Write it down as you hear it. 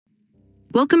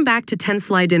Welcome back to 10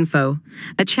 Slide Info,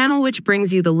 a channel which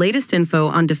brings you the latest info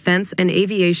on defense and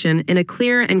aviation in a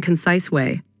clear and concise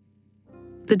way.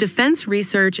 The Defense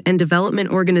Research and Development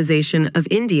Organization of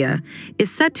India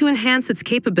is set to enhance its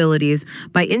capabilities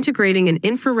by integrating an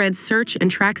infrared search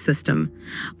and track system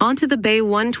onto the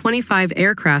BAe-125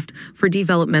 aircraft for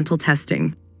developmental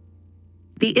testing.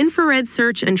 The infrared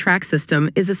search and track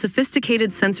system is a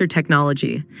sophisticated sensor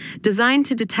technology designed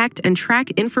to detect and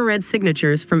track infrared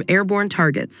signatures from airborne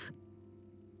targets.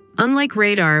 Unlike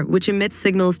radar, which emits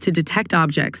signals to detect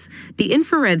objects, the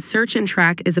infrared search and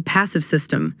track is a passive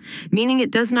system, meaning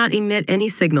it does not emit any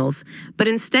signals, but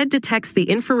instead detects the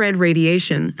infrared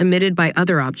radiation emitted by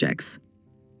other objects.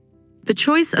 The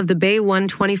choice of the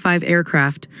BAe-125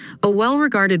 aircraft, a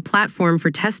well-regarded platform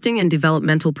for testing and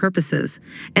developmental purposes,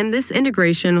 and this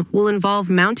integration will involve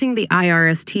mounting the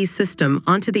IRST system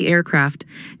onto the aircraft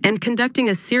and conducting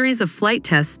a series of flight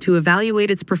tests to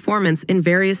evaluate its performance in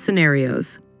various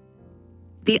scenarios.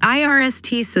 The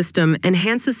IRST system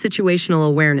enhances situational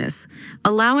awareness,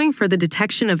 allowing for the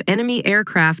detection of enemy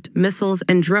aircraft, missiles,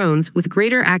 and drones with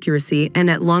greater accuracy and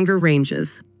at longer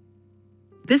ranges.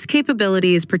 This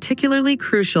capability is particularly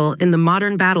crucial in the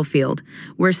modern battlefield,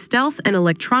 where stealth and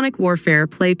electronic warfare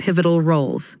play pivotal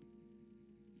roles.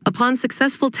 Upon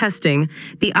successful testing,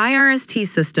 the IRST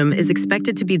system is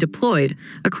expected to be deployed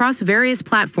across various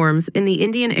platforms in the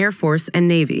Indian Air Force and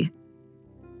Navy.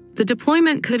 The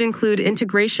deployment could include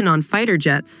integration on fighter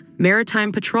jets,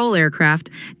 maritime patrol aircraft,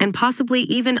 and possibly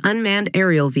even unmanned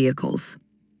aerial vehicles.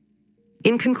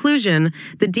 In conclusion,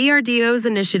 the DRDO's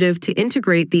initiative to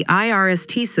integrate the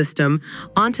IRST system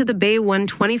onto the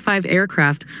BAe-125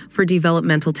 aircraft for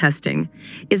developmental testing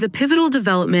is a pivotal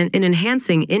development in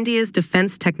enhancing India's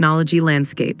defense technology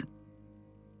landscape.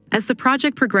 As the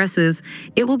project progresses,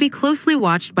 it will be closely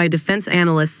watched by defense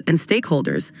analysts and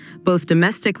stakeholders, both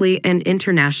domestically and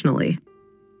internationally.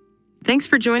 Thanks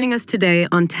for joining us today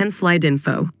on 10 Slide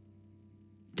Info.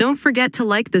 Don't forget to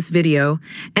like this video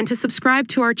and to subscribe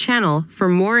to our channel for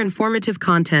more informative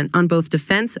content on both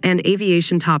defense and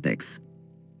aviation topics.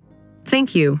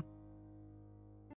 Thank you.